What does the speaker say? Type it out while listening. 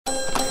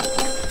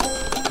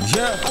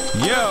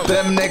Yeah,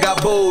 them they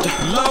got booed.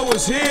 Low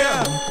is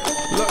here.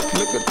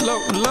 Look at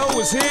Low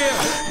is here.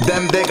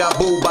 Them they got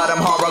booed by them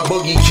hard rock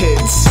boogie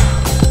kids.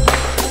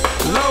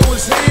 Low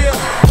is here.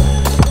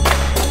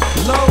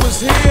 Low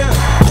is here.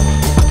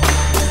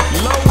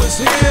 Low is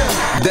here.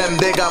 Them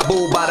they got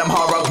booed by them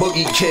hard rock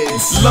boogie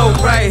kids. Low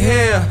right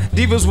here,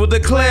 divas will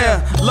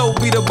declare. Low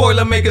be the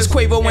boiler makers,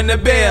 Quavo and the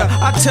bear.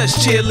 I touch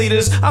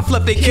cheerleaders, I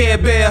flip they Care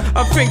Bear.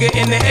 A finger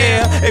in the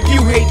air, if you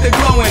hate the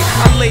glowing,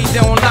 I lay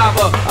down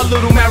lava, a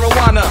little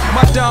marijuana.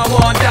 My Don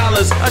Juan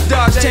dollars, a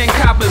Dodge 10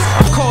 coppers.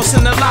 Of course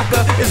in the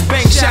locker, it's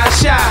bank shy.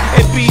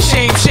 It be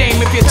shame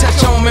if you touch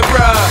on me,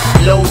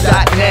 bruh.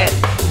 Low.net,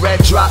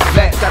 red drop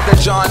vet. Got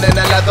the John and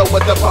the leather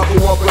with the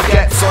purple on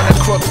baguettes on a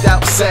crooked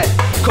out set.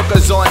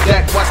 Cookers on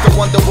deck, watch the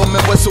Wonder Woman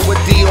whistle with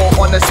Dior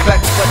on the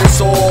specs, but it's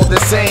all the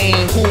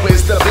same. Who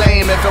is to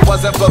blame? If it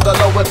wasn't for the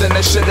lower, then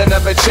the shit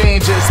never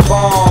changes.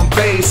 Bomb,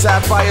 bass,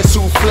 sapphire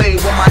souffle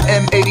with my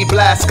M80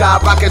 blast, sky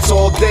rockets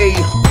all day.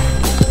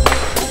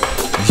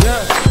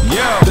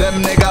 Yeah,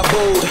 them they got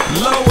booed.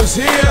 Low is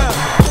here.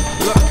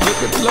 Look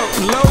at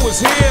Low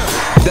is here.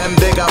 Them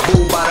they got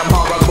booed by them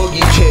hard rock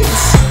boogie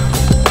kids.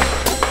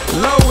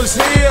 Low is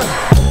here.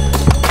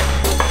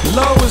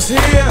 Low is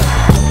here.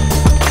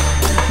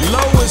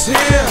 Low is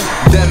here.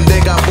 Them they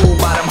got booed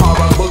by them hard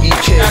rock boogie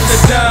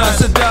kids.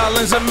 After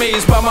darlings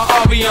amazed by my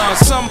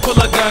ambiance. Some pull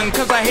a gun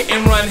cause I hit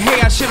and run. Hey,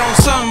 I shit on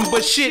some,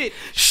 but shit,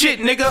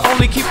 nigga.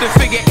 Only keep the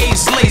figure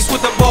 8s laced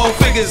with the ball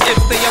figures.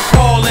 If they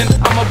appalling,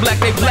 I'm a black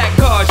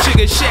card.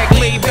 Sugar shack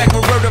laid back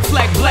with rudder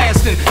flag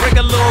blasting. Break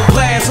a little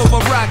glass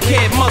over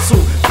rockhead muscle.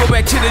 Go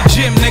back to the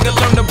gym, nigga.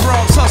 Learn the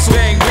Bronx hustle.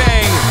 Bang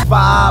bang.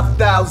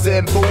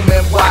 5,000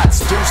 booming watts.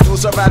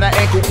 Deuce around the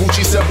ankle,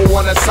 Gucci symbol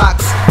on the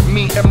socks.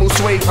 Me and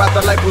Moose Wade,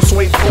 rather like Bruce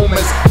Wade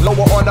boomers.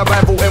 Lower on the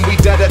rival and we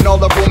dead and all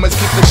the rumors.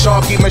 Keep the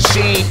Sharky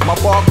machine, my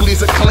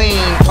Barclays are clean.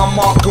 I'm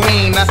Mark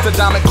Green, that's the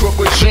diamond crook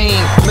regime.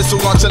 Missile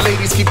launcher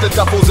ladies, keep the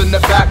duffels in the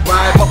back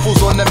ride.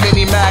 Muffles on the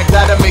mini mag,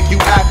 that'll make you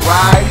act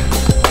right.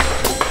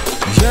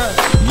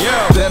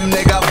 Yeah, them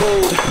they got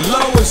booed.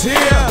 Low is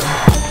here.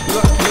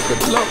 Look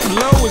at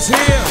Low is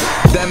here.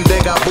 Them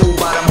they got booed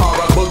by them hard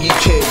rock boogie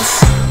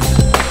kids.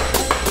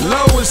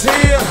 Low is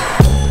here.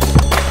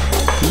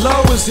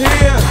 Low is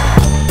here.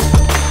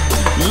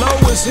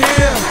 Low is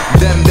here.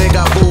 Them they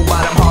got booed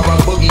by them hard rock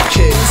boogie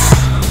kids.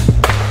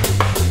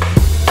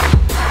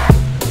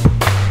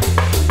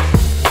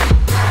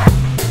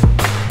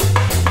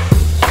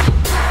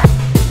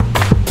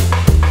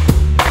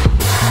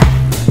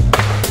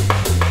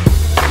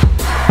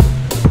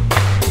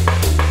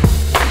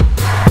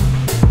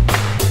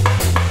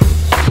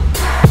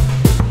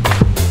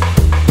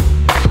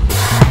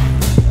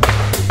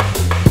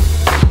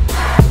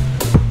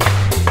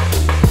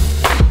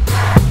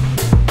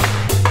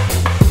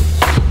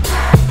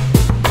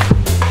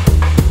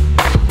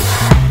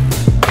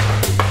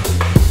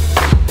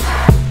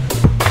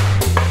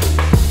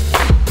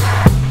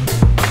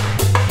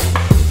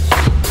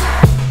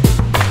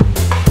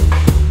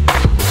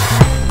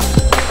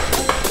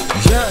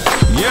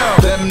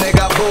 Them they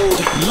got booed.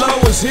 Low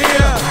is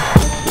here.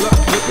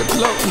 Look at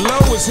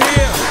Low is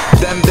here.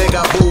 Them they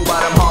got booed by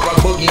them hard rock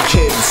boogie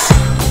kids.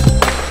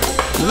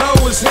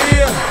 Low is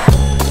here.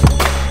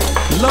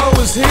 Low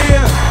is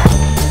here.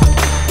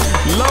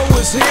 Low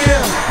is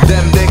here.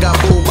 Them they got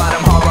booed by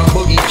them hard rock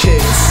boogie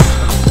kids.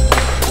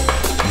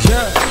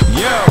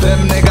 Yeah.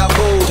 Them they got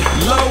booed.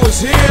 Low is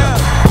here.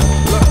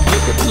 Look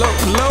at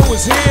Low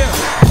is here.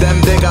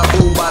 Them they got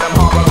booed by them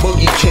hard rock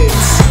boogie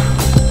kids.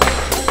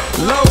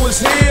 Low is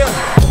here.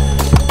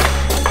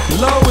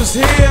 Low is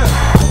here.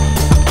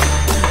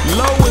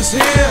 Low is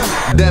here.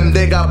 Them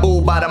they got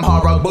booed by them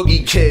hard rock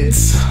boogie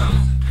kids.